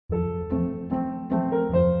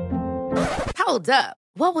Hold up.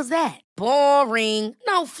 What was that? Boring.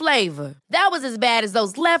 No flavor. That was as bad as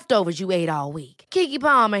those leftovers you ate all week. Keke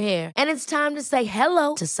Palmer here, and it's time to say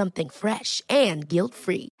hello to something fresh and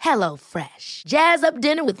guilt-free. Hello Fresh. Jazz up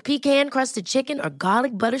dinner with pecan-crusted chicken or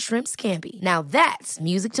garlic butter shrimp scampi. Now that's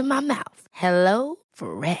music to my mouth. Hello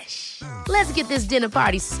Fresh. Let's get this dinner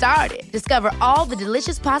party started. Discover all the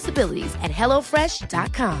delicious possibilities at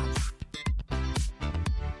hellofresh.com.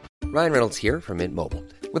 Ryan Reynolds here from Mint Mobile.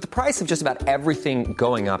 With the price of just about everything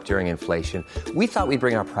going up during inflation, we thought we'd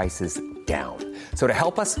bring our prices down. So to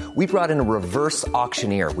help us, we brought in a reverse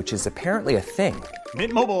auctioneer, which is apparently a thing.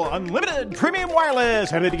 Mint Mobile Unlimited Premium Wireless.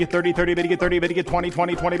 How to get 30, 30, bit to get 30, bit to get 20,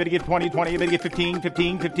 20, 20, bit to get 20, 20, bit to get 15,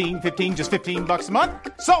 15, 15, 15, just $15 a month?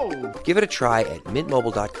 Sold! Give it a try at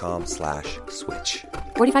mintmobile.com/switch.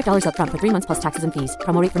 $45 up front for 3 months plus taxes and fees.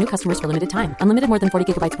 Promo rate for new customers for limited time. Unlimited more than 40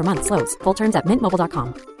 gigabytes per month. Slows full terms at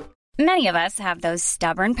mintmobile.com. Many of us have those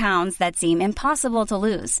stubborn pounds that seem impossible to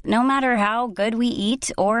lose, no matter how good we eat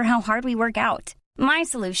or how hard we work out. My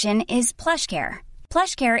solution is PlushCare.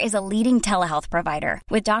 PlushCare is a leading telehealth provider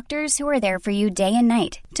with doctors who are there for you day and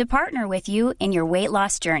night to partner with you in your weight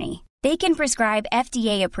loss journey. They can prescribe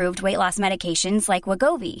FDA-approved weight loss medications like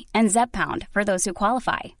Wegovy and Zepbound for those who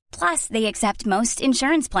qualify. Plus, they accept most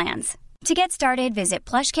insurance plans. To get started, visit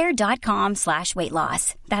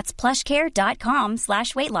plushcare.com/weightloss. That's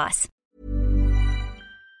plushcare.com/weightloss.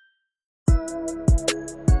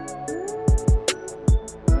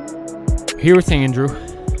 Here with Andrew.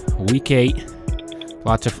 Week 8.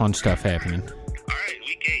 Lots of fun stuff happening. All right,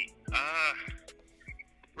 week 8.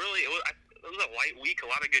 Really, it was a light week. A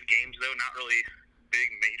lot of good games, though. Not really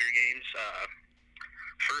big major games.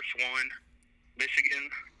 First one, Michigan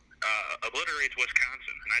obliterates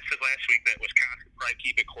Wisconsin. And I said last week that Wisconsin would probably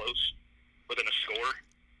keep it close within a score.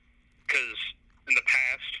 Because in the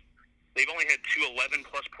past, they've only had 2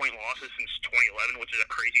 11-plus point losses since 2011, which is a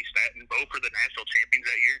crazy stat. And both were the national champions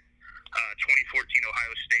that year. 2014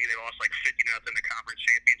 Ohio State, they lost like 50-0 in the conference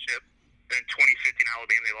championship. Then 2015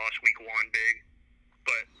 Alabama, they lost week 1 big.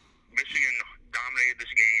 But Michigan dominated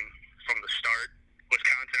this game from the start.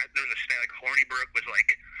 Wisconsin, there was a stat like Hornibrook was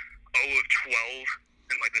like 0 of 12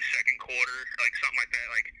 in like the second quarter, like something like that.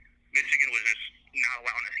 Like Michigan was just not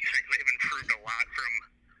allowing anything. They've improved a lot from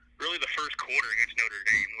really the first quarter against Notre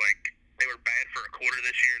Dame. Like they were bad for a quarter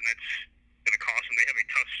this year, and that's going to cost them. They have a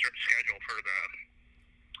tough schedule for the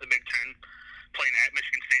Big Ten, playing at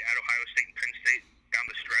Michigan State, at Ohio State, and Penn State down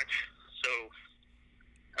the stretch. So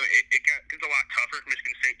I mean, it's a lot tougher.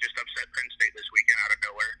 Michigan State just upset Penn State this weekend out of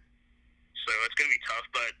nowhere. So it's going to be tough.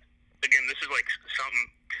 But again, this is like something,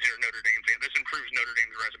 because you're a Notre Dame fan, this improves Notre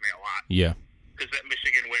Dame's resume a lot. Yeah. Because that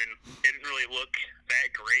Michigan win didn't really look that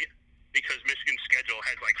great, because Michigan's schedule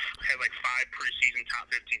had like 5 preseason top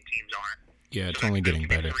 15 teams on it. Yeah, it's so only getting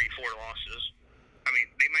better. 3-4 losses. I mean,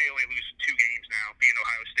 they may only lose 2 games now, being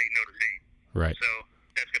Ohio State and Notre Dame. Right. So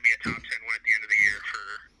that's going to be a top 10 win at the end of the year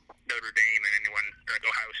for Notre Dame and anyone like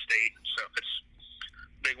Ohio State. So it's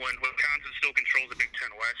a big win. Wisconsin still controls the Big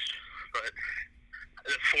Ten West, but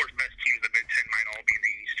the 4th best teams in the Big Ten might all be in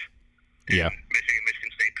the East. Yeah. Michigan,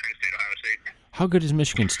 Michigan State, Penn State, Ohio State. How good is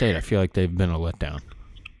Michigan State? I feel like they've been a letdown.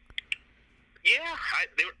 Yeah,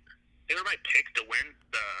 they were my pick to win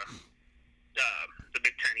the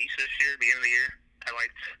Big Ten East this year, beginning of the year. I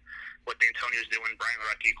liked what D'Antonio's doing, Brian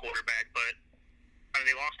Lerecki quarterback, but I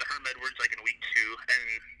mean, they lost to Herm Edwards like in week 2,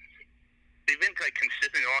 and they've been like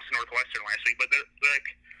consistently lost to Northwestern last week, but they're like,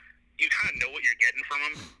 you kind of know what you're getting from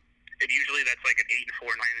them. And usually that's like an 8-4,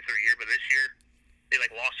 9-3 year, but this year they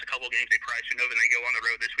like lost a couple games they probably shouldn't have, and they go on the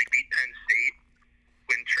road this week, beat Penn State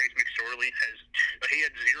when Trace McSorley he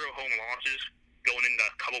had 0 home losses going into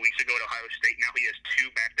a couple weeks ago at Ohio State. Now he has 2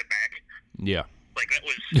 back-to-back. Yeah. Like, that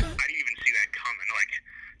was, I didn't even see that coming. Like,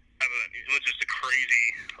 it was just a crazy,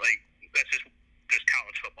 like, that's just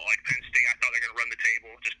college football. Like, Penn State, I thought they were going to run the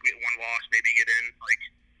table, just get 1 loss, maybe get in. Like,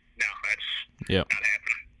 no, that's not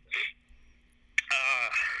happening.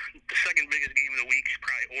 The second biggest game of the week,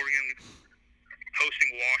 probably Oregon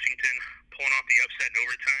hosting Washington, pulling off the upset in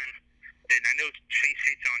overtime. And I know Chase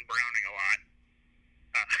hates on Browning a lot,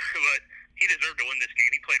 but he deserved to win this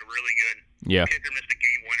game. He played really good. Yeah. Kicker missed a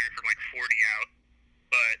game winner from like 40 out.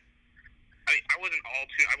 But I mean, I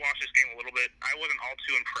watched this game a little bit. I wasn't all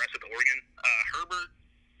too impressed with Oregon. Herbert,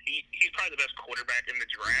 he's probably the best quarterback in the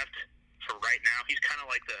draft for right now. He's kind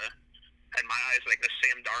of like in my eyes, like the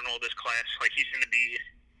Sam Darnold of this class. Like, he's going to be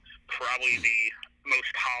probably the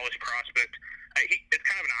most polished prospect. It's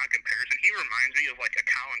kind of an odd comparison. He reminds me of like a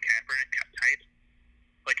Colin Kaepernick type.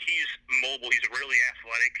 Like, he's mobile. He's really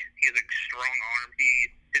athletic. He has a strong arm.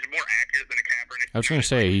 He's more accurate than a Kaepernick. I was going to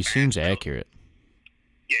say, he seems accurate.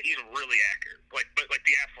 Yeah, he's really accurate.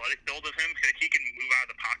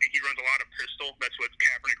 pistol. That's what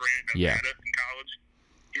Kaepernick ran in Nevada in college.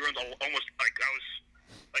 He runs almost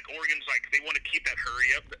like Oregon's like they want to keep that hurry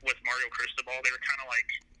up with Mario Cristobal. They were kind of like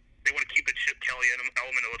they want to keep the Chip Kelly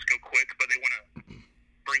element of let's go quick, but they want to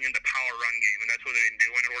bring in the power run game, and that's what they've been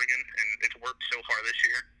doing at Oregon, and it's worked so far this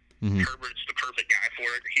year. Mm-hmm. Herbert's the perfect guy for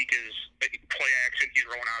it. He can play action. He's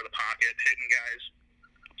rolling out of the pocket, hitting guys.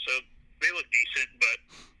 So they look decent, but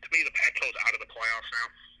to me, the Pac-12's out of the playoffs now.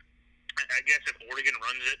 I guess if Oregon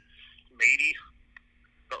runs it, maybe,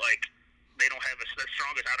 but like they don't have their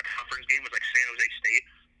strongest out-of-conference game was like San Jose State.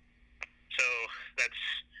 So that's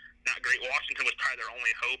not great. Washington was probably their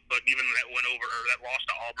only hope, but even that that loss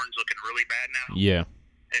to Auburn's looking really bad now. Yeah.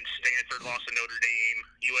 And Stanford lost to Notre Dame.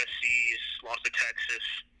 USC's lost to Texas.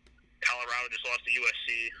 Colorado just lost to USC.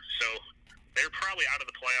 So they're probably out of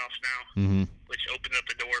the playoffs now, which opens up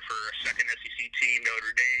the door for a second SEC team,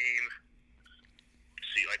 Notre Dame.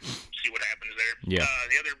 See what happens there. Yeah.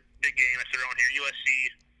 The other big game I threw on here, USC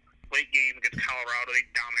late game against Colorado. They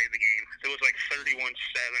dominated the game. It was like 31-7.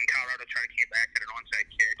 Colorado tried to came back at an onside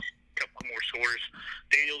kick. A couple more scores.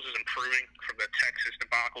 Daniels is improving from the Texas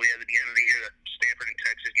debacle he had at the end of the year, the Stanford and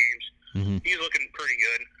Texas games. He's looking pretty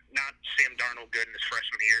good. Not Sam Darnold good in his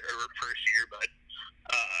freshman year or first year, but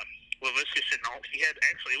Laviska Shenault, he had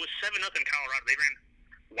actually it was 7-0 Colorado. They ran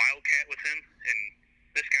Wildcat with him, and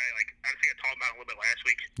this guy, like I think I talked about him a little bit last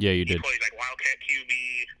week. Yeah, you did. He plays like Wildcat QB,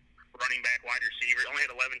 running back, wide receiver. Only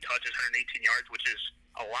had 11 touches, 118 yards, which is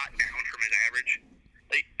a lot down from his average.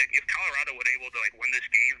 Like if Colorado would able to like win this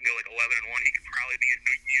game and go like 11-1, he could probably be in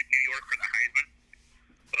New York for the Heisman.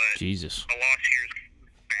 But Jesus, a loss here is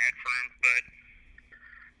bad for him. But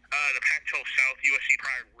the Pac-12 South, USC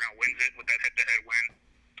probably wins it with that head-to-head win,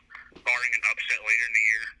 barring an upset later in the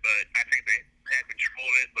year. But I think they had control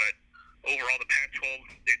of it. But overall, the Pac-12,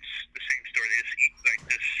 it's the same story. They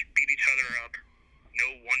just beat each other up. No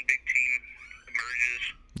one big team emerges.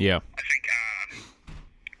 Yeah. I think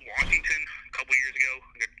Washington a couple years ago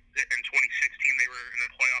in 2016 they were in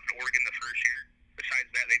the playoff in Oregon the first year.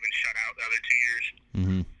 Besides that, they've been shut out the other 2 years,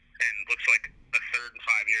 and looks like a third in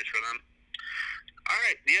 5 years for them. All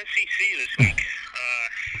right, the SEC this week.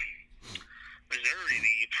 Missouri,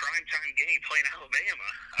 the primetime game, playing Alabama.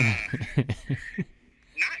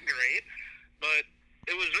 Not great, but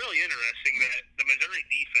it was really interesting that the Missouri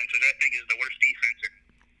defense, which I think is the worst defense in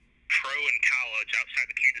pro and college outside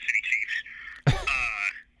the Kansas City Chiefs,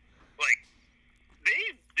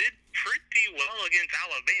 they did pretty well against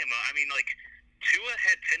Alabama. I mean, like, Tua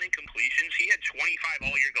had 10 incompletions. He had 25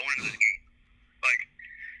 all year going into this game. Like,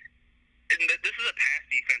 and this is a pass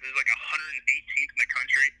defense. It's like 118th in the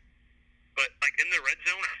country. But, like, in the red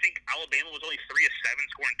zone, I think Alabama was only 3 of 7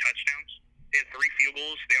 scoring touchdowns. They had 3 field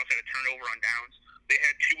goals. They also had a turnover on downs. They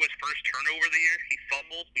had Tua's first turnover of the year. He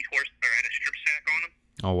fumbled before, or had a strip sack on him.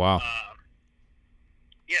 Oh, wow.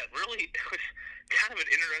 Yeah, really, it was kind of an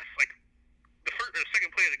interesting, like, the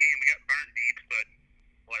second play of the game, we got burned deep, but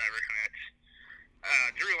whatever.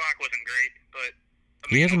 Drew Lock wasn't great, but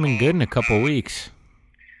He hasn't been good in a couple weeks.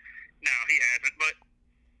 No, he hasn't, but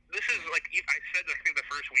this is, like, I said, I think the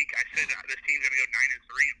first week, I said this team's going to go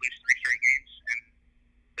 9-3 and lose 3 straight games, and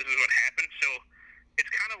this is what happened. So it's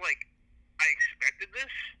kind of like I expected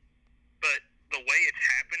this, but the way it's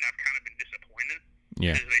happened, I've kind of been disappointed.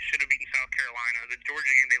 Yeah. Because they should have beaten South Carolina. The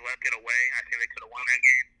Georgia game, they left it away. I think they could have won that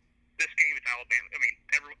game. This game, it's Alabama. I mean,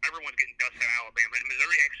 everyone's getting dusted at Alabama. And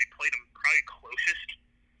Missouri actually played them probably closest.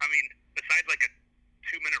 I mean, besides like a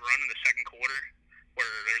 2-minute run in the second quarter where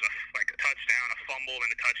there's a touchdown, a fumble, and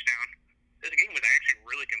a touchdown. This game was actually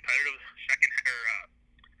really competitive. Second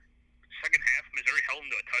half, Missouri held them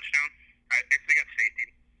to a touchdown. They got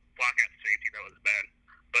safety. Block out safety. That was bad.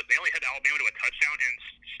 But they only had Alabama to a touchdown, and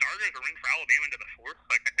starters are in for Alabama into the fourth.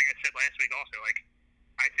 Like I think I said last week also, like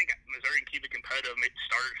I think Missouri can keep it competitive, make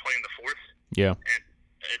starters play in the fourth. Yeah. And,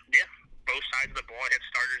 both sides of the ball had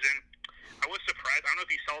starters in. I was surprised. I don't know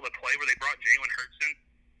if you saw the play where they brought Jalen Hurts in,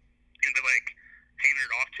 and they, like, handed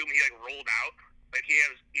it off to him. He, like, rolled out. Like, he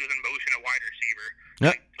was in motion at wide receiver.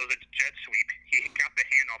 Yep. Like, so the jet sweep, he got the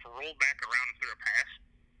handoff, rolled back around and threw a pass.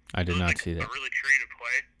 I did not see that. A really creative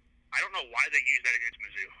play. I don't know why they used that against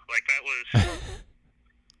Mizzou. Like, that was...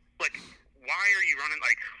 like, why are you running,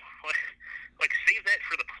 like, save that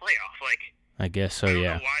for the playoff. Like, I guess so,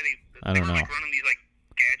 yeah. I don't know why they were, like, running these, like,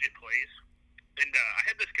 gadget plays. And I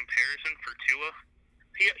had this comparison for Tua.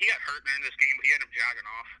 He got hurt during this game, but he ended up jogging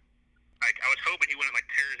off. Like, I was hoping he wouldn't, like,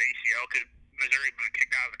 tear his ACL because Missouri would have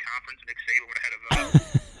kicked out of the conference and Nick Saban would have had them.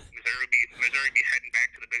 Missouri would be heading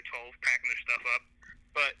back to the Big 12, packing their stuff up.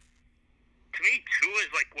 But to me, Tua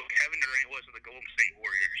is like what Kevin Durant was with the Golden State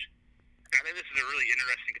Warriors. And I think this is a really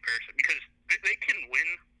interesting comparison because they can win,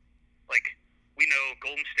 like,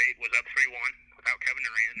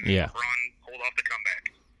 run, hold off the comeback,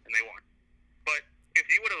 and they won. But if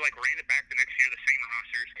you would have ran it back the next year, the same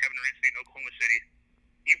rosters, Kevin Durant stayed in Oklahoma City,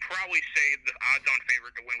 you probably say the odds-on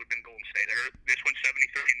favorite to win would have been Golden State. This one's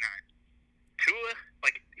 70-39. Tua,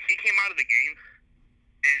 he came out of the game,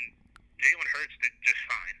 and Jalen Hurts did just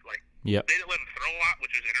fine. They didn't let him throw a lot,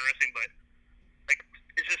 which was interesting, but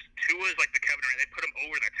it's just Tua's the Kevin Durant. They put him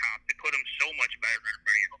over the top. They put him so much better than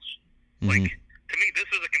everybody else. To me, this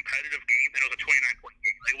was a competitive game, and it was a 29-point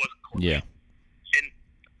game. It wasn't close. Yeah. And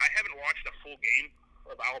I haven't watched a full game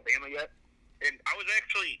of Alabama yet, and I was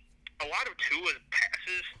actually a lot of Tua's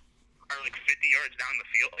passes are 50 yards down the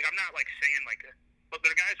field. I'm not saying but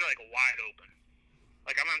their guys are wide open.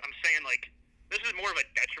 I'm saying this is more of a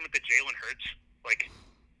detriment to Jalen Hurts.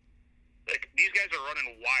 These guys are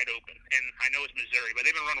running wide open, and I know it's Missouri, but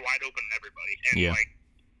they've been running wide open to everybody. And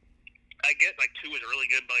I get Tua's really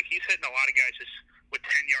good, but he's hitting a lot of guys just with 10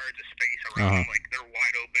 yards of space around him. They're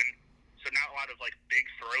wide open, so not a lot of big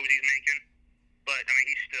throws he's making. But I mean,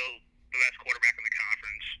 he's still the best quarterback in the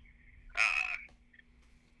conference.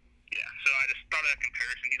 So I just thought of that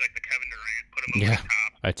comparison. He's like the Kevin Durant, put him over the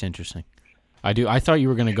top. That's interesting. I thought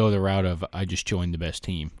you were going to go the route of I just joined the best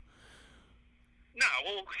team. No,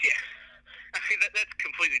 well, yeah. I mean, that's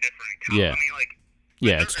completely different. Yeah. I mean,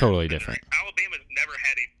 it's totally different. Alabama's never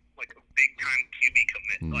had a big-time QB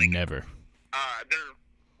commit. Never. Their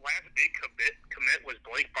last big commit was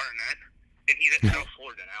Blake Barnett, and he's at South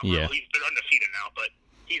Florida now. Yeah. Well, they're undefeated now, but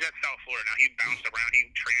he's at South Florida now. He bounced around. He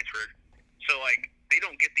transferred. So, they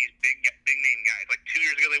don't get these big-name guys. 2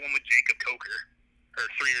 years ago, they won with Jacob Coker. Or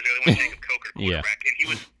 3 years ago, they won with Jacob Coker, quarterback. And he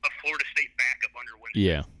was a Florida State backup under Winston.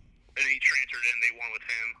 Yeah. And he transferred in. They won with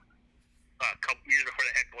him. A couple years before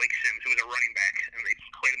they had Blake Sims, who was a running back, and they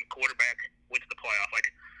played him quarterback, went to the playoff.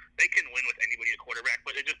 They can win with anybody at quarterback,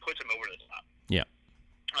 but it just puts them over the top. Yeah.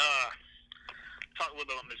 Talk a little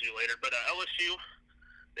bit about Mizzou later, but LSU,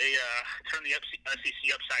 they turned the SEC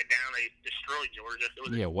upside down. They destroyed Georgia. It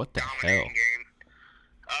was what the dominating hell? game.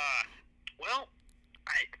 Well,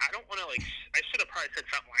 I don't want to I should have probably said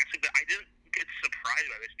something last week, but I didn't get surprised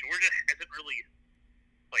by this. Georgia hasn't really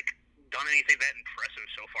done anything that impressive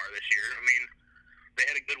so far this year. I mean, they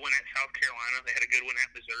had a good win at South Carolina. They had a good win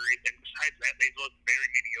at Missouri. And besides that, they looked very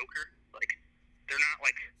mediocre. They're not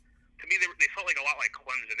to me, they felt a lot like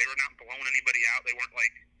Clemson. They were not blowing anybody out. They weren't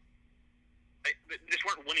they just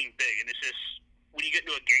weren't winning big. And it's just, when you get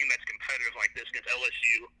into a game that's competitive like this against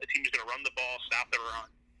LSU, the team is going to run the ball, stop the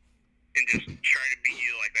run, and just try to beat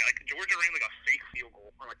you like that. Georgia ran a fake field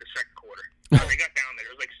goal in the second quarter. They got down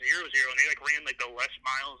there. It was 0-0, and they ran the Les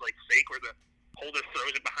Miles fake where the holder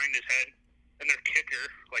throws it behind his head, and their kicker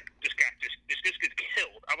just gets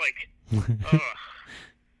killed. I'm ugh.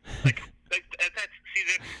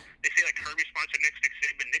 They say Kirby Smart to Nick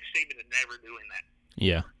Saban. Nick Saban is never doing that.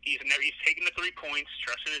 Yeah. He's taking the 3 points,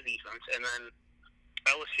 trusting his defense, and then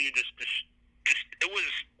LSU just it was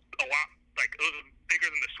a lot it was bigger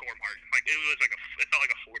than the score margin. It felt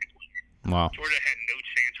like a 40-point game. Wow. Georgia had no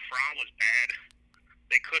chance. Fromm was bad.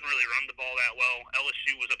 They couldn't really run the ball that well.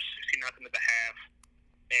 LSU was up 60-0 at the half,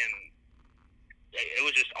 and it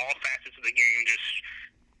was just all facets of the game.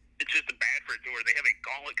 It's just bad for Georgia. They have a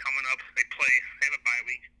gauntlet coming up. They have a bye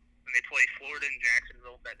week, and they play Florida and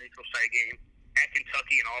Jacksonville, that neutral site game, at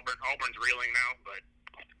Kentucky and Auburn. Auburn's reeling now, but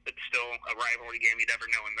it's still a rivalry game. You never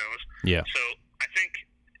know in those. Yeah. So I think.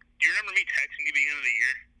 Do you remember me texting you at the beginning of the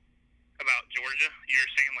year about Georgia? You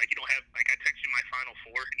were saying you don't have I texted you my Final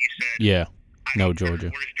Four, and you said no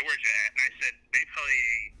Georgia. Where's Georgia at? And I said they play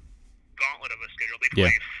a gauntlet of a schedule. They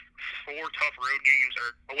play 4 tough road games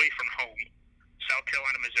or away from home: South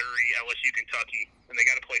Carolina, Missouri, LSU, Kentucky, and they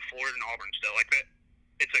got to play Florida and Auburn still. That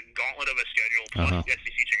it's a gauntlet of a schedule plus the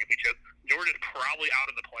SEC championship. Georgia's probably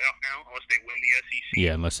out of the playoff now unless they win the SEC.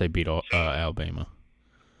 Yeah, unless they beat Alabama.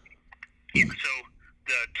 Yeah, so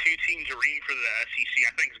the 2 teams arena for the SEC,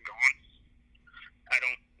 I think, is gone. I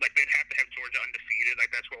don't they'd have to have Georgia undefeated.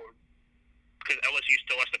 That's what because LSU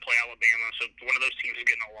still has to play Alabama, so one of those teams is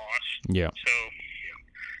getting a loss. Yeah. So,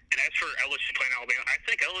 and as for LSU playing Alabama, I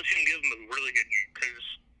think LSU can give them a really good game because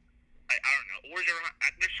I don't know.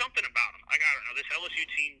 There's something about them. I don't know. This LSU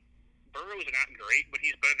team, Burrow's not great, but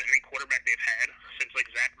he's better than any quarterback they've had since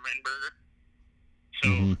Zach Mettenberger. So.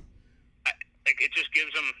 It just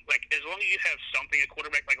gives them, as long as you have something at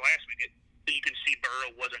quarterback last week, you can see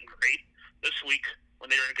Burrow wasn't great. This week,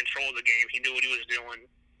 when they were in control of the game, he knew what he was doing,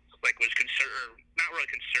 was not really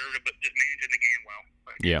conservative, but just managing the game well.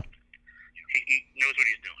 Yeah. He knows what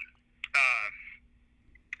he's doing.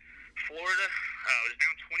 Florida was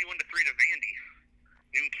down 21-3 to Vandy.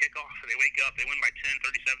 Noon kickoff. They wake up. They win by 10,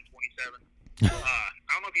 37-27.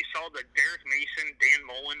 I don't know if you saw the Derek Mason, Dan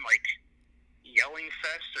Mullen, like, yelling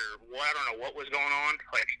fest or what. I don't know what was going on.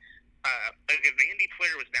 Like a Vandy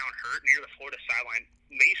player was down hurt near the Florida sideline.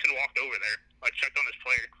 Mason walked over there, like, checked on this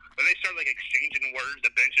player. But they started, like, exchanging words.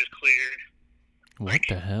 The bench is cleared. What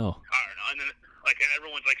the hell? I don't know. And then, like, and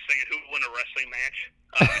everyone's, like, saying who would win a wrestling match.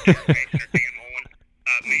 Derek Mason or Dan Mullen.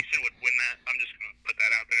 Mason would win that. I'm just going to put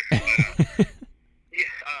that out there. But,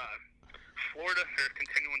 Florida, they're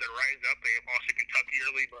continuing to rise up. They lost to Kentucky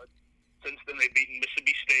early, but since then they've beaten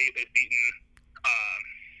Mississippi State. They've beaten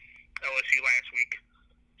LSU last week.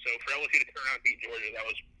 So for LSU to turn out and beat Georgia, that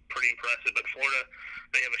was pretty impressive. But Florida,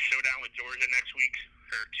 they have a showdown with Georgia next week,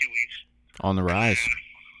 or 2 weeks. On the rise.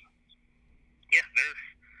 Yeah, they're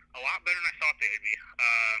a lot better than I thought they would be.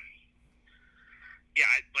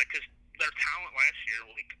 Because their talent last year,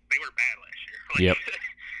 like, they were bad last year. Like, yep.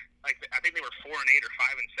 Like, I think they were 4-8 or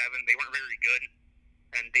 5-7. They weren't very good.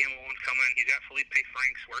 And Dan Mullen's coming. He's got Felipe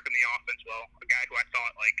Franks working the offense well. A guy who I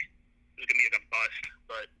thought, like, was going to be like a bust,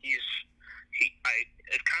 but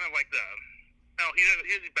it's kind of like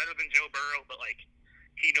he's better than Joe Burrow, but, like,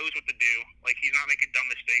 he knows what to do. Like, he's not making dumb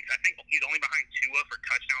mistakes. I think he's only behind Tua for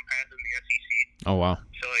touchdown passes in the SEC. Oh, wow.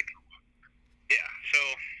 So, like, yeah. So,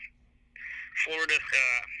 Florida,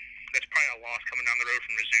 that's probably a loss coming down the road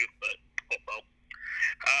from Mizzou, but well.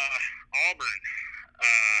 Auburn.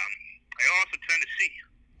 They lost to Tennessee.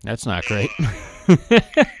 That's not great.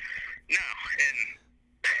 No, and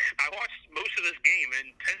I watched most of this game,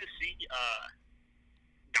 and Tennessee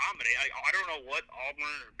dominated. I don't know what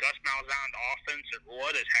Auburn or Gus Malzahn's offense or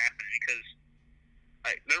what is happening, because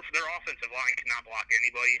their offensive line cannot block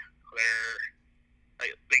anybody.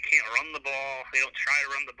 They can't run the ball. They don't try to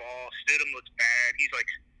run the ball. Stidham looks bad. He's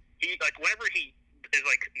like whenever he is,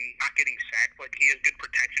 like, not getting sacked, like, he has good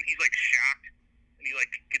protection, he's, like, shocked, and he, like,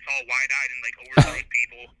 gets all wide-eyed and, like, overthrows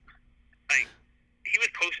people. Like, he was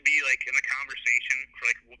supposed to be, like, in the conversation for,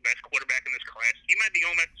 like, best quarterback in this class. He might be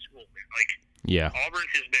going back to school, man. Like, yeah. Auburn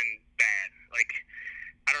has been bad. Like,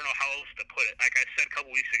 I don't know how else to put it. Like I said a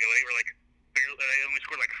couple weeks ago, they were, like, they only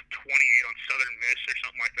scored, like, 28 on Southern Miss or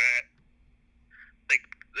something like that. Like,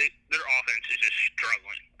 their offense is just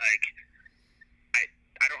struggling. Like,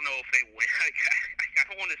 I don't know if they win. Like, I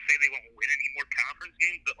don't want to say they won't win any more conference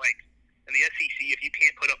games, but, like, in the SEC, if you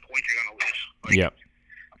can't put up points, you're going to lose. Like, yep.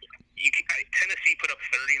 Tennessee put up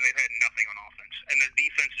 30, and they've had nothing on offense. And their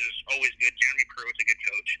defense is always good. Jeremy Pruitt's a good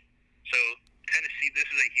coach. So, Tennessee, this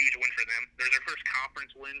is a huge win for them. They're their first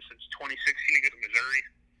conference win since 2016 against Missouri,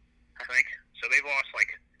 I think. So, they've lost,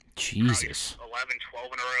 like, Jesus. 11, 12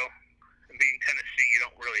 in a row. And being Tennessee, you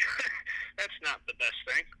don't really – that's not the best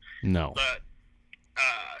thing. No. But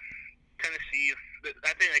Tennessee,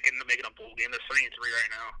 I think they can make it a bowl game. They're 3-3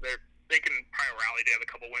 right now. They can probably rally to have a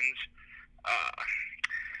couple wins.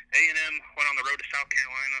 A&M went on the road to South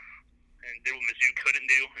Carolina and did what Mizzou couldn't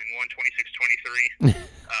do and won 26-23.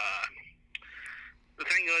 The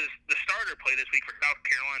thing was, the starter play this week for South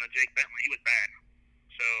Carolina, Jake Bentley, he was bad.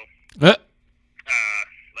 So,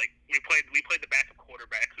 like, we played the backup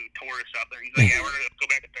quarterback who tore us up, and he's like, yeah, we're going to go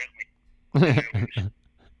back to Bentley.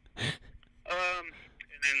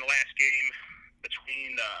 And then the last game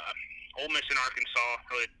between Ole Miss and Arkansas,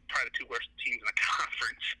 really probably the two worst teams in the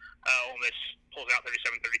conference. Ole Miss pulls out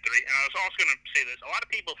 37-33. And I was also going to say this. A lot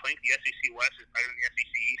of people think the SEC West is better than the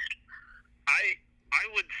SEC East. I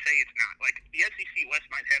would say it's not. Like, the SEC West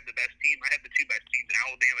might have the best team. I have the two best teams in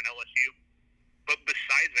Alabama and LSU. But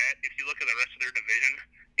besides that, if you look at the rest of their division,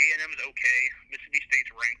 A&M is okay. Mississippi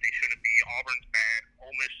State's ranked. They shouldn't be. Auburn's bad.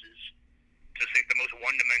 Ole Miss is just like the most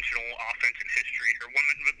one-dimensional offense in history, or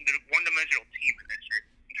one-dimensional team in history,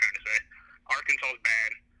 I'm trying to say. Arkansas is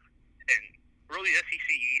bad. And really, SEC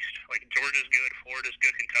East, like, Georgia's good, Florida's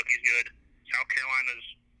good, Kentucky's good, South Carolina's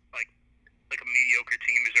like a mediocre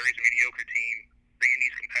team, Missouri's a mediocre team,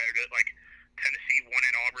 Vandy's competitive, like, Tennessee won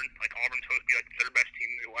at Auburn. Like, Auburn's supposed to be, like, the third best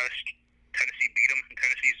team in the West. Tennessee beat them, and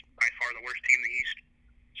Tennessee's by far the worst team in the East.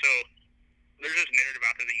 So, there's this narrative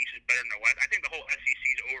out there the East is better than the West. I think the whole SEC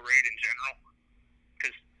is overrated in general.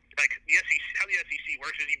 Because, like, the SEC, how the SEC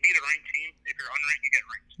works is you beat a ranked team. If you're unranked, you get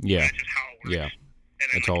ranked. Yeah. That's just how it works. Yeah. And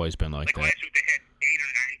then, It's always been like that. Last week they had 8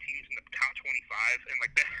 or 9 teams in the top 25, and,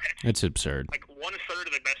 like, that. It's absurd. Like, 1/3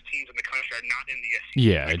 of the best teams in the country are not in the SEC.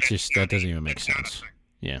 Yeah, like, it's just, that doesn't even make sense.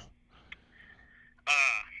 Yeah.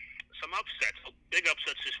 Some upsets, big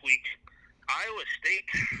upsets this week. Iowa State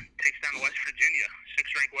takes down West Virginia,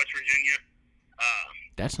 6th-ranked West Virginia.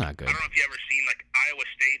 That's not good. I don't know if you ever seen, like, Iowa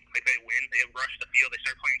State, like, they win, they rush the field, they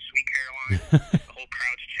start playing Sweet Caroline, the whole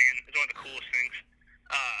crowd's chanting. It's one of the coolest things.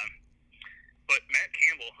 But Matt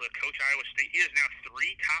Campbell, the coach of Iowa State, he has now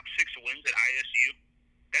 3 top 6 wins at ISU.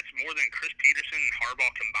 That's more than Chris Peterson and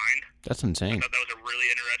Harbaugh combined. That's insane. I thought that was a really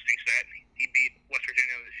interesting stat. He beat West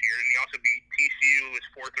Virginia this year, and he also beat TCU, who was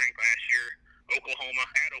 4th ranked last year, Oklahoma,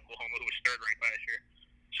 who was 3rd ranked last year.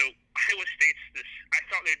 So Iowa State's I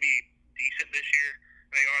thought they'd be decent this year.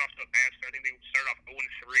 They got off to a bad start. I think they would start off 0-3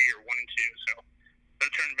 or 1-2. So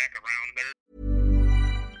they're turning back around.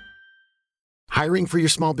 Hiring for your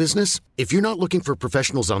small business? If you're not looking for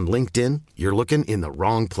professionals on LinkedIn, you're looking in the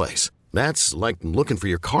wrong place. That's like looking for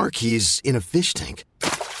your car keys in a fish tank.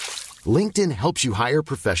 LinkedIn helps you hire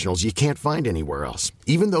professionals you can't find anywhere else,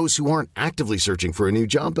 even those who aren't actively searching for a new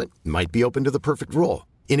job but might be open to the perfect role.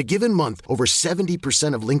 In a given month, over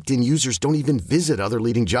 70% of LinkedIn users don't even visit other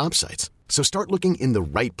leading job sites. So start looking in the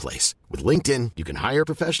right place. With LinkedIn, you can hire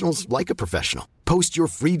professionals like a professional. Post your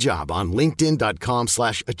free job on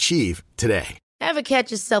linkedin.com/achieve today. Ever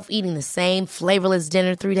catch yourself eating the same flavorless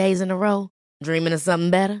dinner 3 days in a row? Dreaming of something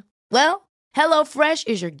better? Well, HelloFresh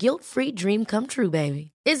is your guilt-free dream come true,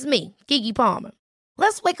 baby. It's me, Keke Palmer.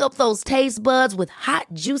 Let's wake up those taste buds with hot,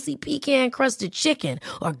 juicy pecan-crusted chicken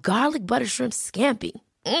or garlic butter shrimp scampi.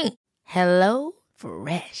 Hello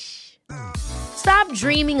Fresh. Stop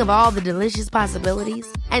dreaming of all the delicious possibilities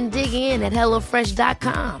and dig in at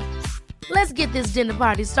HelloFresh.com. Let's get this dinner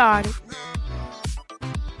party started.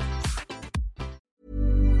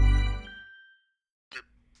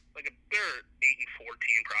 They're 8-4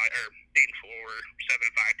 probably, or 8-4 or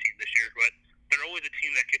 7-5 team this year, but they're always a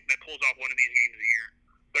team that pulls off one of these games a year.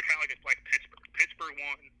 They're kind of like Pittsburgh. Pittsburgh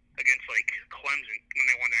won against Clemson when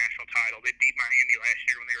they won the national title. They beat Miami last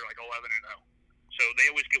year when they were 11-0. So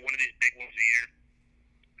they always get one of these big ones a year.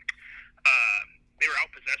 They were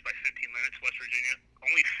outpossessed by 15 minutes, West Virginia.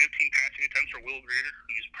 Only 15 passing attempts for Will Grier,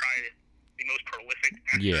 who's probably the most prolific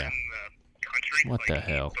passer in the country. What the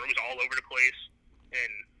hell? He throws all over the place.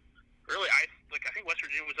 And really, I think West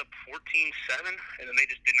Virginia was up 14-7, and then they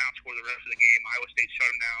just did not score the rest of the game. Iowa State shut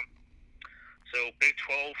them down. So Big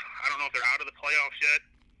 12, I don't know if they're out of the playoffs yet,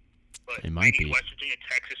 but they might be. West Virginia,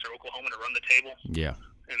 Texas, or Oklahoma to run the table. Yeah.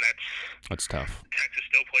 And that's tough. Texas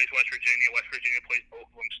still plays West Virginia. West Virginia plays both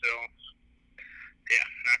of them still. Yeah,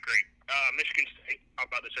 not great. Michigan State, talked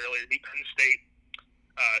about this earlier, beat Penn State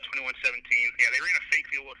 21-17. Yeah, they ran a fake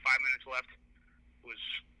field with 5 minutes left. It was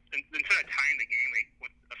instead of tying the game, they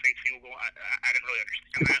went a fake field goal. I didn't really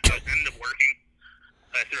understand that, but it ended up working.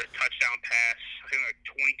 Threw a touchdown pass. I think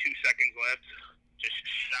 22 seconds left. Just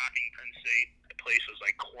shocking Penn State. The place was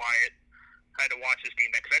quiet. I had to watch this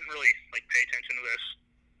game back because I didn't really pay attention to this.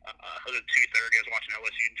 It was at 2:30. I was watching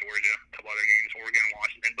LSU and Georgia, a couple other games, Oregon and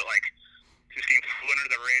Washington, but this game flew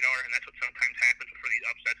under the radar, and that's what sometimes happens before these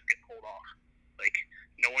upsets get pulled off.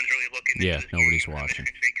 No one's really looking into this nobody's game. watching.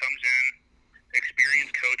 Michigan State comes in,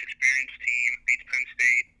 experienced coach, experienced team, beats Penn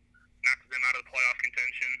State, knocks them out of the playoff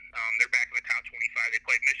contention. They're back in the top 25. They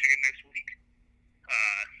play Michigan next week,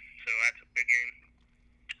 so that's a big game.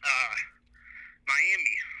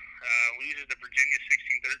 Miami loses to Virginia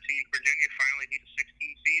 16-13. Virginia finally beat the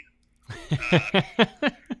 16 seed. I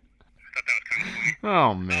thought that was kind of funny.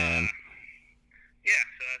 Oh, man. Yeah.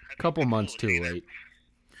 So that's couple months cool too late.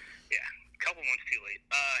 Yeah, a couple months too late.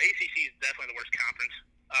 ACC is definitely the worst conference.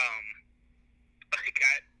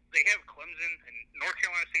 They have Clemson, and North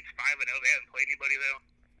Carolina State's 5-0. They haven't played anybody, though.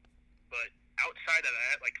 But outside of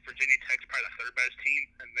that, Virginia Tech's probably the third best team,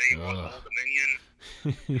 and they won the Old Dominion.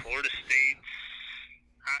 Florida State's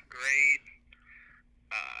not great.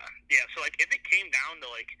 So if it came down to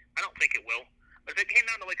I don't think it will, but if it came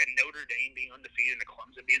down to a Notre Dame being undefeated and a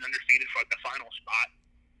Clemson being undefeated for the final spot,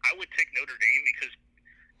 I would take Notre Dame because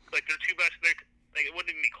their two best. It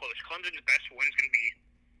wouldn't even be close. Clemson's best win is going to be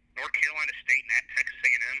North Carolina State and at Texas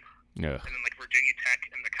A&M, and then Virginia Tech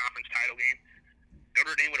in the conference title game.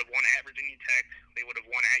 Notre Dame would have won at Virginia Tech. They would have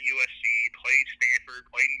won at USC, played Stanford,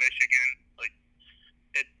 played Michigan.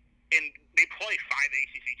 And they play 5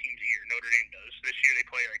 ACC teams a year. Notre Dame does. This year they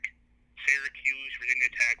play Syracuse, Virginia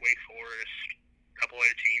Tech, Wake Forest, a couple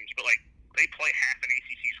other teams. But they play half an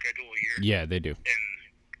ACC schedule a year. Yeah, they do. And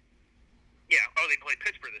they play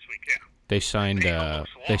Pittsburgh this week. Yeah. They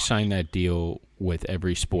signed that deal with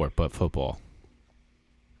every sport but football.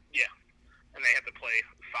 Yeah, and they have to play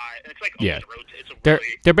 5.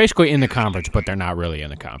 It's They're basically in the conference, but they're not really in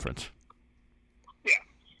the conference. Yeah.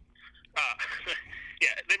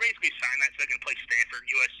 Yeah, they basically signed that so they can play Stanford,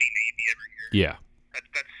 USC, Navy every year. Yeah.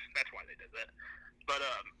 That's why they did that. But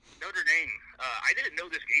Notre Dame, I didn't know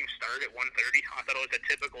this game started at 1:30. I thought it was a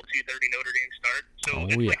typical 2:30 Notre Dame start. So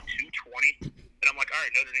it's 2:20, and I'm like, all right,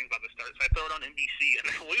 Notre Dame's about to start. So I throw it on NBC, and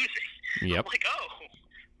they're losing. Yep. I'm like, oh,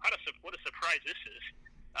 what a surprise this is.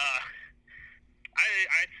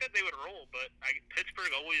 I said they would roll, but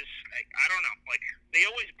Pittsburgh always, I don't know, like they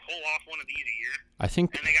always pull off one of these a year. I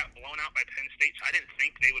think. And they got blown out by Penn State, so I didn't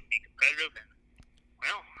think they would be competitive. And,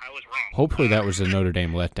 well, I was wrong. Hopefully that was a Notre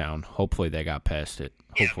Dame letdown. Hopefully they got past it.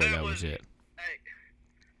 Hopefully that was it.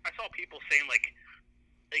 I saw people saying like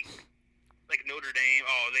Notre Dame.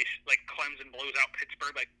 Oh, like Clemson blows out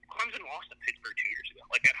Pittsburgh. Like Clemson lost to Pittsburgh 2 years ago.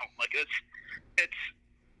 Like at home. Like it's.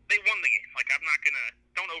 They won the game. Like,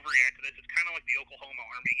 don't overreact to this. It's kind of like the Oklahoma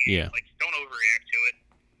Army game. Yeah. Like, don't overreact to it.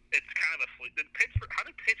 It's kind of a fluke. How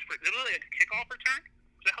did Pittsburgh, did they like a kickoff return?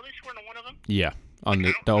 Is that how they scored on one of them? Yeah. On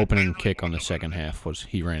the opening kick on the second half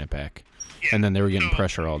he ran it back. Yeah. And then they were getting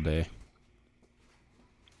pressure all day.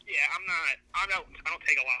 Yeah, I don't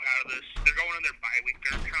take a lot out of this. They're going in their bye week.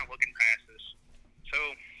 They're kind of looking past this. So,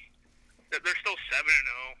 they're still 7-0.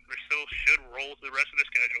 They still should roll through the rest of the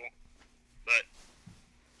schedule. But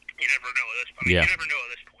you never know at this point. Yeah. You never know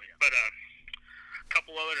at this point. But a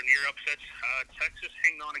couple other near upsets. Texas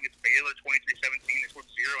hanged on against Baylor 23-17. They scored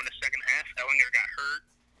 0 in the second half. Ellinger got hurt.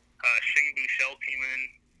 Shane Buechele came in,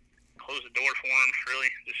 closed the door for him.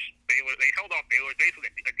 Really, just Baylor. They held off Baylor.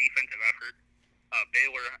 Basically a defensive effort.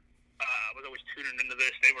 Baylor was always tuning into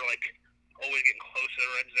this. They were like always getting close to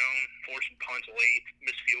the red zone, forcing punts late,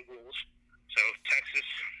 missed field goals. So Texas.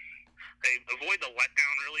 They avoid the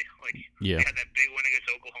letdown, really. Like, They had that big win against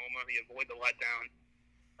Oklahoma. They avoid the letdown.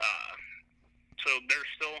 So they're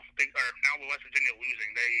still, now with West Virginia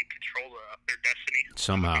losing, they control their destiny.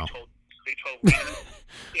 Somehow. They told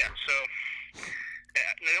yeah, so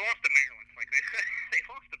they lost to Maryland. Like, they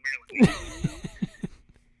lost to Maryland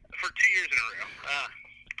for 2 years in a row.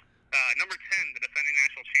 Number 10, the defending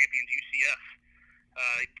national champions, UCF.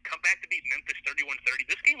 Come back to beat Memphis 31-30.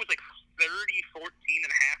 This game was like 30-14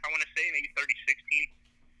 and a half, I want to say, maybe 30-16.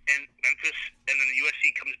 And Memphis, and then the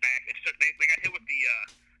USC comes back. They got hit with the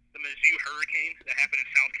Mizzou hurricane that happened in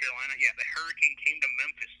South Carolina. Yeah, the hurricane came to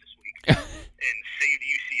Memphis this week and saved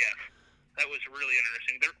UCF. That was really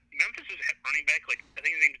interesting. Memphis is running back, like I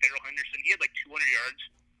think his name's Darrell Henderson. He had like 200 yards.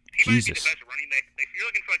 He might be the best running back. If you're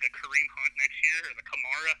looking for like a Kareem Hunt next year or the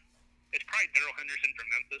Kamara, it's probably Darrell Henderson from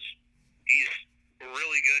Memphis. He's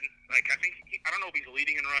really good. Like I think I don't know if he's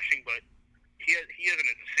leading in rushing, but he has an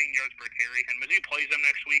insane yards per carry. And Mizzou plays them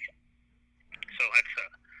next week, so that's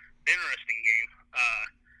an interesting game.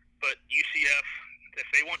 But UCF, if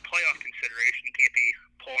they want playoff consideration, you can't be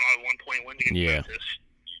pulling out 1-point wins against Memphis.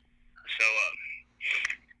 So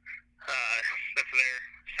that's there.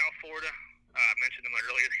 South Florida, I mentioned them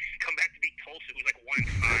earlier. Come back to beat Tulsa, who's like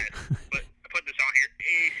 1-5. But I put this on here.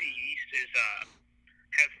 AAC East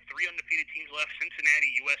has 3 undefeated teams left: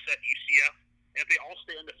 Cincinnati, USF, UCF. And if they all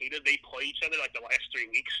stay undefeated, they play each other like the last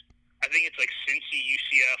 3 weeks. I think it's like Cincy,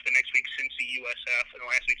 UCF. The next week, Cincy, USF, and the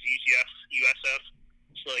last week's UCF, USF.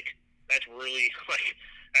 So like that's really like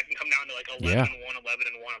that can come down to like 11-1, 11-1,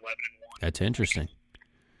 11-1. That's interesting.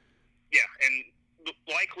 Yeah, and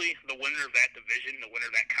likely the winner of that division, the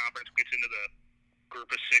winner of that conference, gets into the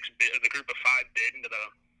group of 6 bid, or the group of 5 bid into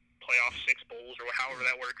the playoff 6 bowls, or however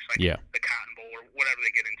that works. Like the Cotton Bowl or whatever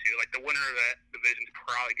they get into. Like the winner of that division is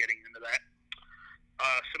probably getting into that.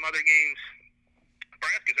 Some other games.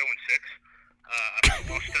 Nebraska's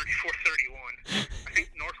 0-6. Lost 34-31. I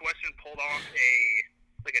think Northwestern pulled off a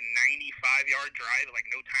 95-yard drive, like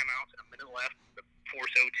no timeouts and a minute left, to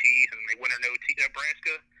force OT, and they win an OT.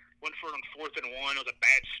 Nebraska went for it on 4th and 1. It was a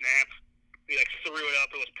bad snap. He threw it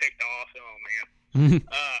up. It was picked off. Oh man.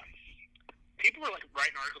 People were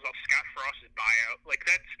writing articles about Scott Frost's buyout. Like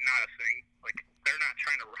that's not a thing. Like they're not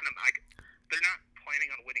trying to run him. Like they're not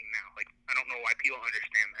planning on winning now. Like I don't know why people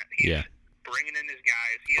understand that. He's bringing in his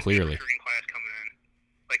guys. He has a recruiting class coming in.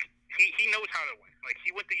 Like he knows how to win. Like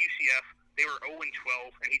he went to UCF. They were 0-12,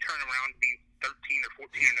 and he turned around being 13 or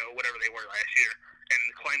 14-0, whatever they were last year, and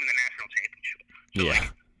claiming the national championship. So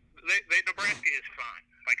Nebraska is fine.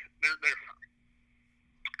 Like they're fine.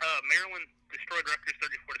 Maryland destroyed Rutgers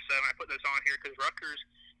 34-7. I put this on here because Rutgers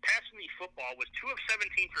passing the football was 2 of 17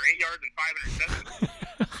 for 8 yards and 5 interceptions.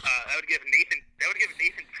 That would give Nathan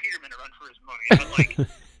Peterman a run for his money. But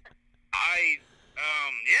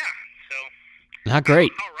so not great.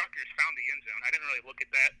 I don't know how Rutgers found the end zone. I didn't really look at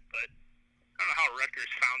that, but I don't know how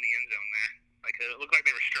Rutgers found the end zone there. Like it looked like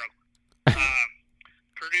they were struggling.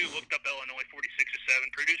 Purdue looked up Illinois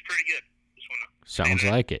 46-7. Purdue's pretty good. Just want to sounds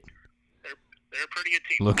like it. They're a pretty good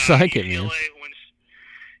team. Looks like it, man. UCLA wins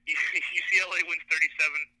 37-7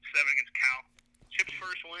 against Cal. Chip's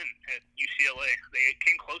first win at UCLA. They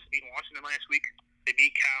came close to beating Washington last week. They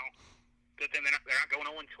beat Cal. Good thing they're not going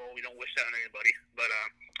 0-12. We don't wish that on anybody. But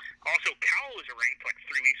also, Cal was ranked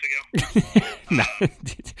 3 weeks ago.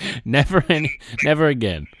 Never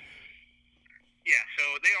again. Yeah, so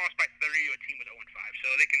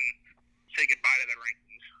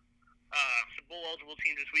eligible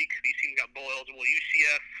teams this week. These teams got bowl eligible: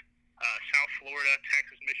 UCF, South Florida,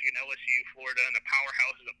 Texas, Michigan, LSU, Florida, and the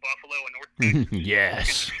powerhouses of Buffalo and North Texas.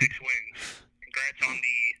 Yes. 6 wins. Congrats on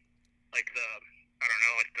the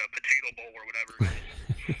Potato Bowl or whatever.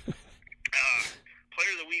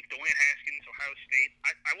 Player of the week, Dwayne Haskins, Ohio State.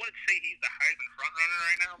 I wouldn't say he's the Heisman frontrunner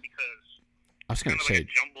right now because I was going to say, like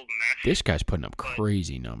a jumbled mess. this guy's putting up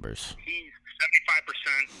crazy numbers. He's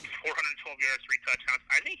 75%, 412 yards, 3 touchdowns.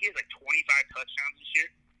 I think he has like 25 touchdowns this year.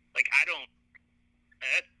 Like, I don't.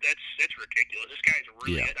 That's ridiculous. This guy's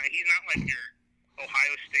really good. He's not like your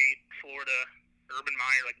Ohio State, Florida, Urban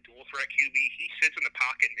Meyer, like dual threat QB. He sits in the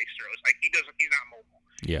pocket and makes throws. Like, he's not mobile.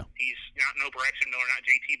 Yeah. He's not Braxton Miller, not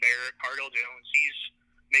JT Barrett, Cardell Jones. He's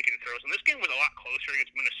making throws. And this game was a lot closer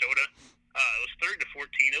against Minnesota. It was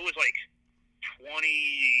 30-14. It was like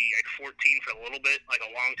 14 for a little bit, like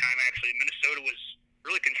a long time actually. Minnesota was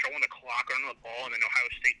really controlling the clock, running the ball, and then Ohio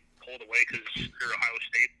State pulled away because they're Ohio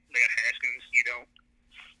State. They got Haskins. You don't.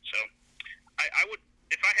 So I would,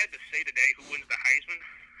 if I had to say today who wins the Heisman,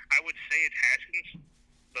 I would say it's Haskins,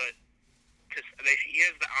 but because he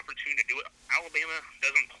has the opportunity to do it. Alabama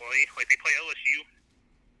doesn't play like they play LSU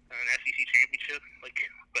in an SEC championship, like,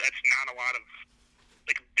 but that's not a lot of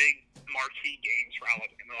like big marquee games for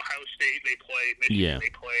Alabama. Ohio State, they play Michigan,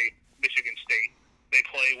 they play Michigan State, they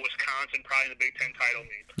play Wisconsin, probably in the Big Ten title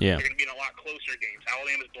game. Yeah, they're going to be in a lot closer games.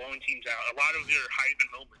 Alabama's blowing teams out. A lot of their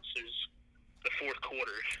Heisman moments is the fourth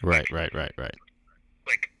quarter. Right.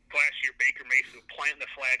 Like last year, Baker Mayfield planting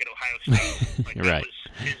the flag at Ohio State. Like, that was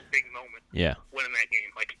his big moment. Yeah. Winning that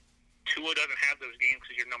game. Like, Tua doesn't have those games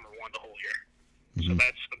because you're number one the whole year. Mm-hmm. So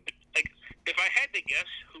that's like, if I had to guess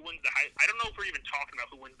who wins the Heisman, I don't know if we're even talking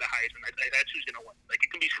about who wins the Heisman. That's who's going to win. Like,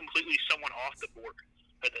 it can be completely someone off the board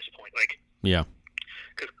at this point. Like, yeah.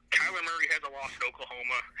 Because Kyler Murray has a loss at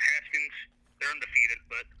Oklahoma. Haskins, they're undefeated,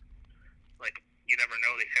 but like, you never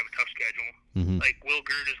know. They have a tough schedule. Mm-hmm. Like, Will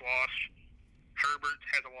Gerd is lost. Herbert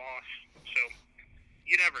has a loss. So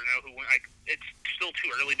you never know who wins. Like, it's still too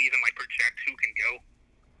early to even like project who can go.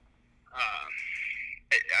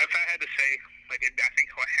 If I had to say, like, I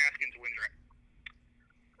think Haskins wins right.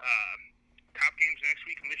 Top games next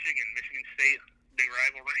week: Michigan State, big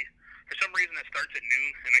rivalry. For some reason, that starts at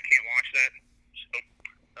noon, and I can't watch that. So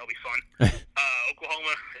that'll be fun.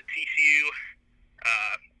 Oklahoma at TCU.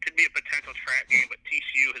 Could be a potential trap game, but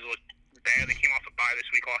TCU has looked bad. They came off a bye this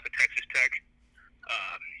week, lost to Texas Tech.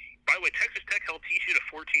 By the way, Texas Tech held TCU to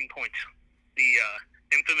 14 points. The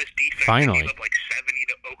infamous defense finally gave up like 70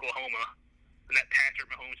 to Oklahoma in that Patrick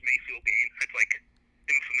Mahomes Mayfield game. It's like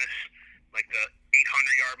infamous, like the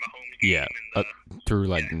 800-yard Mahomes game. Yeah, and through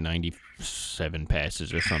like 97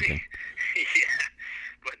 passes or something. Yeah,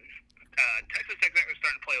 but Texas Tech is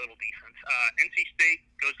starting to play a little defense. NC State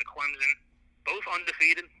goes to Clemson, both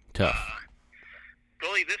undefeated. Tough.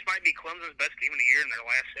 Really, this might be Clemson's best game of the year in their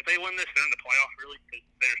last. If they win this, they're in the playoff, really, because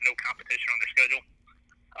there's no competition on their schedule.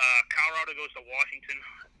 Colorado goes to Washington.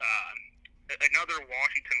 Another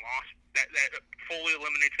Washington loss that fully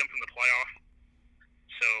eliminates them from the playoff.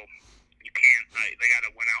 So you can't. They got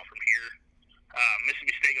to win out from here.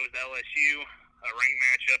 Mississippi State goes to LSU. A ranked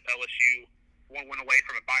matchup. LSU one win away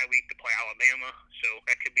from a bye week to play Alabama. So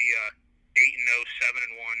that could be a 8-0,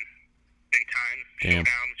 7-1 big time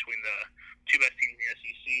showdown between the two best teams in the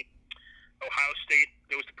SEC. Ohio State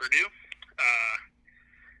goes to Purdue.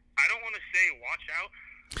 I don't want to say watch out,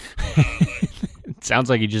 but sounds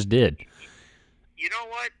like he just did. You know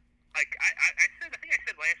what? Like I think I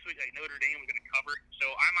said last week, like Notre Dame was going to cover. So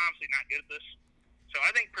I'm obviously not good at this. So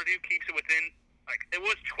I think Purdue keeps it within. Like, it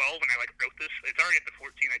was 12 when I wrote this. It's already at the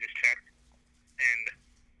 14. I just checked, and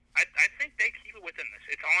I think they keep it within this.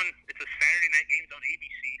 It's a Saturday night game on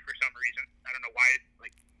ABC for some reason. I don't know why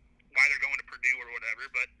they're going to Purdue or whatever,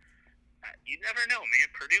 but you never know,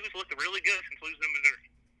 man. Purdue has looked really good since losing to Missouri.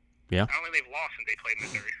 Yeah. I don't think they've lost since they played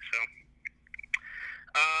Missouri. So,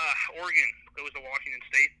 Oregon goes to Washington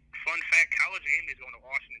State. Fun fact: College Game Day is going to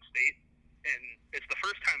Washington State, and it's the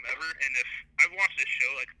first time ever. And if I've watched this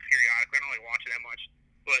show like periodically, I don't really watch it that much,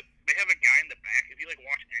 but they have a guy in the back. If you like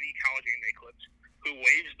watch any College Game Day clips, who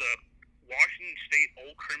waves the Washington State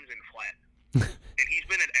Old Crimson flag, and he's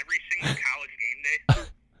been at every single College Game Day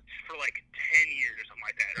for like 10 years or something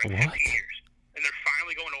like that, or like 15 years. And they're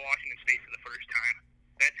finally going to Washington State for the first time.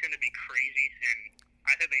 That's going to be crazy, and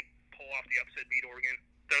I think they pull off the upset, beat Oregon.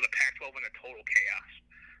 They're the Pac-12 in a total chaos.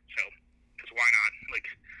 So, because why not? Like,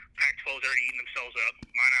 Pac-12's already eating themselves up.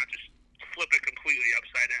 Why not just flip it completely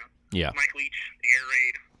upside down? Yeah. Mike Leach, the air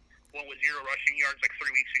raid, one with 0 rushing yards like 3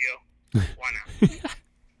 weeks ago. Why not?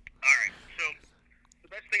 All right, so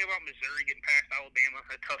the best thing about Missouri getting past Alabama,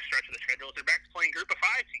 a tough stretch of the schedule, is they're back to playing Group of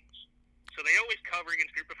 5 teams. So So they always cover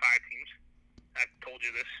against group of 5 teams. I've told you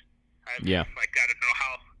this. Yeah. I don't know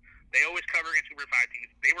how. They always cover against group of 5 teams.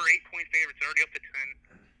 They were 8-point favorites. They're already up to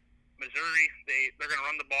 10. Missouri, they're going to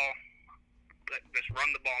run the ball. Just run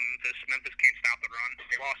the ball. Memphis can't stop the run.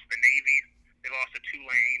 They lost to Navy. They lost to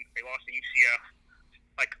Tulane. They lost to UCF.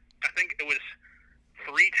 I think it was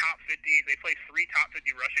 3 top 50. They played 3 top 50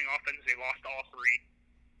 rushing offenses. They lost all 3.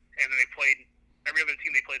 And then they played every other team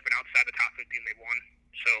they played been outside the top 50 and they won.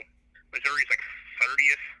 So Missouri's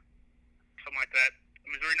 30th, something like that.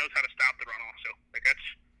 Missouri knows how to stop the run also. That's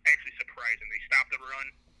actually surprising. They stop the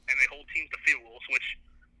run and they hold teams to field goals, which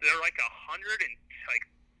they're 118th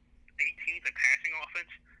in passing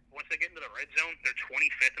offense. Once they get into the red zone, they're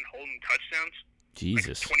 25th in holding touchdowns.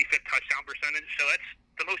 Jesus. 25th touchdown percentage. So that's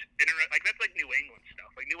the most interesting. That's like New England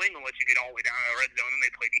stuff. New England lets you get all the way down to the red zone and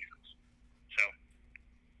they play defense. So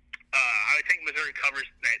I think Missouri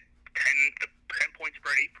covers that 10 point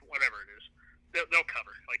spread, 8, whatever it is. They'll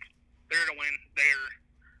cover. They're going to win.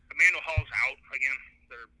 Emmanuel Hall's out again.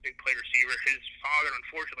 Their big play receiver. His father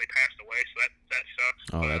unfortunately passed away, so that sucks.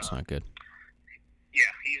 Oh, that's not good.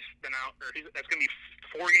 Yeah, he's been out. That's going to be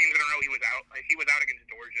 4 games in a row he was out. He was out against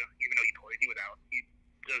Georgia, even though he played. He was out. He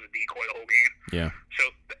was a decoy the whole game. Yeah. So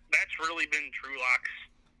that's really been Drew Lock's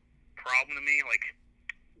problem to me.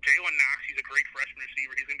 Jalen Knox, he's a great freshman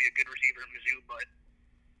receiver. He's going to be a good receiver at Mizzou, but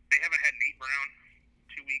they haven't had Nate Brown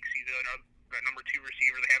 2 weeks. He's a number 2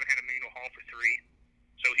 receiver. They haven't had Emmanuel Hall for 3.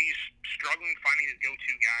 So he's struggling finding his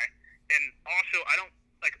go-to guy. And also, I don't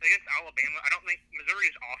against Alabama, I don't think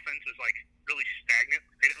Missouri's offense was really stagnant.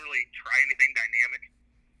 They didn't really try anything dynamic.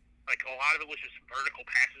 A lot of it was just vertical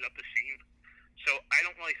passes up the seam. So I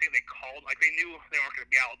don't really think they called. They knew they weren't going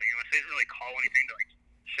to be Alabama, so they didn't really call anything to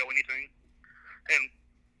show anything. And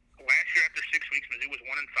last year, after 6 weeks, Mizzou was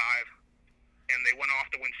 1-5, and they went off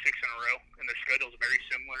to win 6 in a row. And their schedule is very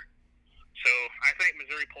similar. So I think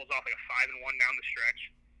Missouri pulls off a 5-1 down the stretch.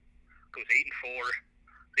 Goes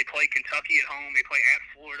 8-4. They play Kentucky at home. They play at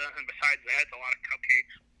Florida, and besides that, it's a lot of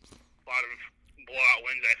cupcakes, a lot of blowout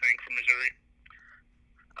wins, I think, for Missouri.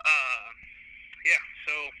 Yeah,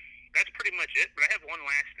 so that's pretty much it. But I have one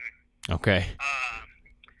last thing. Okay.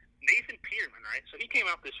 Nathan Peterman, right? So he came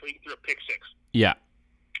out this week through a pick 6. Yeah.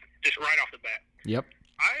 Just right off the bat. Yep.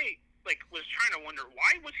 I was trying to wonder,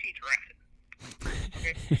 why was he drafted?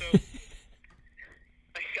 Okay, so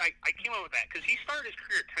I came up with that because he started his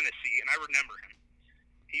career at Tennessee, and I remember him.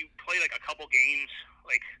 He played a couple games.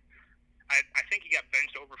 I think he got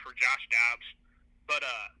benched over for Josh Dobbs. But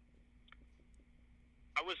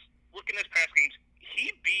I was looking at his past games.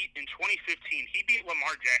 In 2015, he beat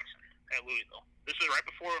Lamar Jackson at Louisville. This was right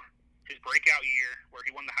before his breakout year where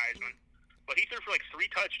he won the Heisman. But he threw for 3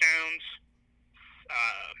 touchdowns,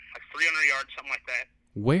 300 yards, something like that.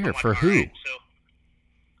 Where? For who? Right, so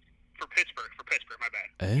for Pittsburgh, my bad.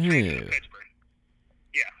 Oh. He transferred to Pittsburgh.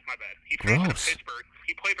 Yeah, my bad. He transferred Gross. to Pittsburgh.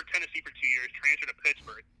 He played for Tennessee for 2 years, transferred to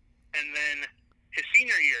Pittsburgh. And then his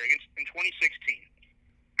senior year in 2016,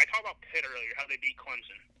 I talked about Pitt earlier, how they beat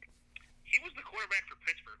Clemson. He was the quarterback for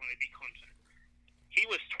Pittsburgh when they beat Clemson. He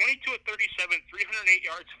was 22 of 37, 308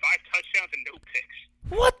 yards, 5 touchdowns, and no picks.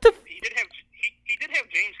 What the? He did have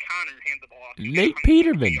James Conner hand the ball off. Nate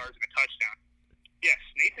Peterman. Yards and a touchdown. Yes,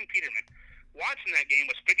 Nathan Peterman. Watching that game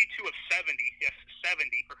was 52 of 70. Yes, 70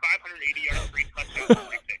 for 580 yards, 3 touchdowns, and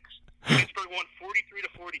 3 picks. Pittsburgh won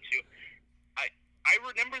 43-42. I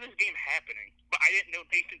remember this game happening, but I didn't know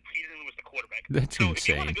Nathan Peterman was the quarterback. That's so insane. If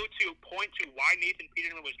you want to go to point to why Nathan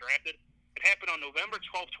Peterman was drafted, it happened on November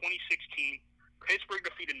 12, 2016. Pittsburgh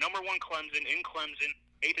defeated number 1 Clemson in Clemson.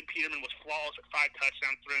 Nathan Peterman was flawless with 5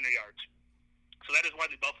 touchdowns, 300 yards. So that is why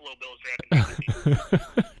the Buffalo Bills drafted Nathan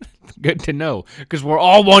Peterman. Good to know, because we're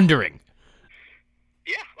all wondering.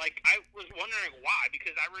 Yeah, I was wondering why,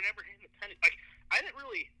 because I remember him at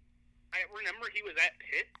Tennessee. I remember he was at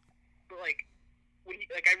Pitt, but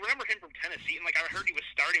I remember him from Tennessee, and I heard he was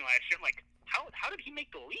starting last year. I'm like, how did he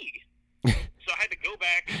make the league? So I had to go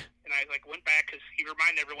back, and I went back because he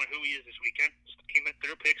reminded everyone who he is this weekend. Just came in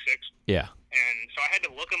through a pick 6. Yeah. And so I had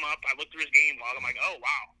to look him up. I looked through his game log. I'm like, oh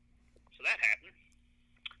wow, so that happened.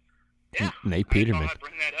 Yeah. Nate Peterman. I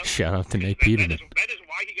bring that up. Shout out to Nate Peterman. That is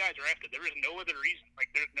why he got drafted. There is no other reason.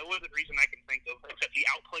 There's no other reason I can think of except he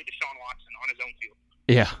outplayed Deshaun Watson on his own field.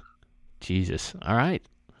 Yeah. Jesus. All right.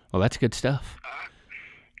 Well, that's good stuff.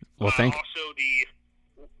 Also,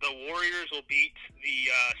 the Warriors will beat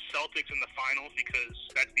the Celtics in the finals because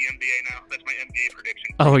that's the NBA now. That's my NBA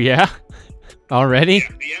prediction. Oh, yeah? Already?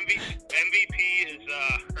 Yeah, the MVP is,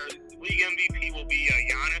 or league MVP will be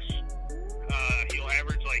Giannis. He'll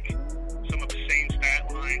average some obscene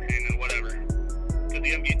stat line and then whatever. Because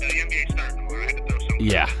the NBA starting tomorrow. I had to throw something.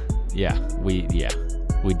 Yeah. Yeah, we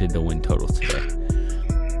did the win total today.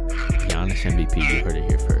 Giannis MVP, you heard it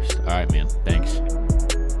here first. All right, man. Thanks.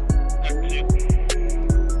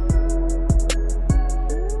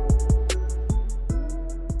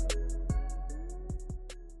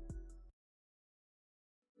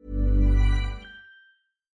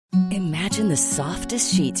 Imagine the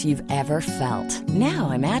softest sheets you've ever felt.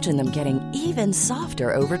 Now imagine them getting even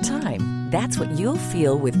softer over time. That's what you'll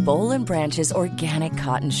feel with Boll & Branch's organic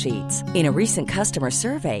cotton sheets. In a recent customer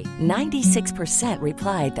survey, 96%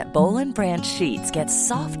 replied that Boll & Branch sheets get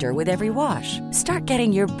softer with every wash. Start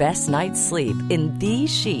getting your best night's sleep in these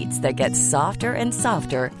sheets that get softer and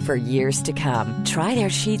softer for years to come. Try their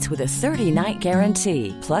sheets with a 30-night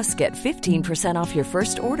guarantee. Plus, get 15% off your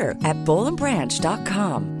first order at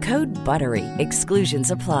bollandbranch.com. Code BUTTERY. Exclusions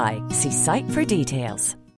apply. See site for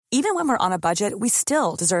details. Even when we're on a budget, we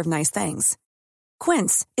still deserve nice things.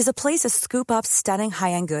 Quince is a place to scoop up stunning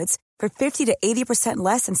high-end goods for 50 to 80%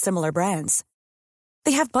 less than similar brands.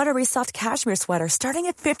 They have buttery soft cashmere sweaters starting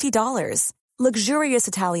at $50, luxurious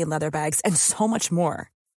Italian leather bags, and so much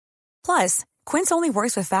more. Plus, Quince only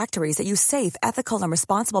works with factories that use safe, ethical, and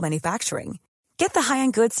responsible manufacturing. Get the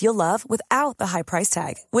high-end goods you'll love without the high price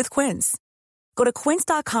tag with Quince. Go to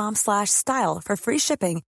quince.com/style for free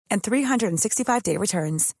shipping and 365-day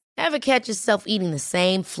returns. Ever catch yourself eating the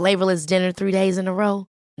same flavorless dinner 3 days in a row?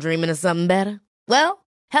 Dreaming of something better? Well,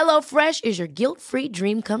 HelloFresh is your guilt-free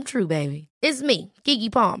dream come true, baby. It's me,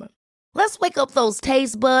 Keke Palmer. Let's wake up those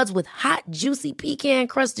taste buds with hot, juicy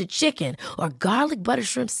pecan-crusted chicken or garlic butter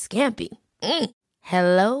shrimp scampi.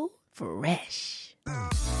 Hello Fresh.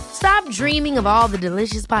 Stop dreaming of all the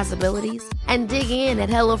delicious possibilities and dig in at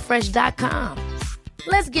HelloFresh.com.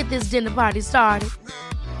 Let's get this dinner party started.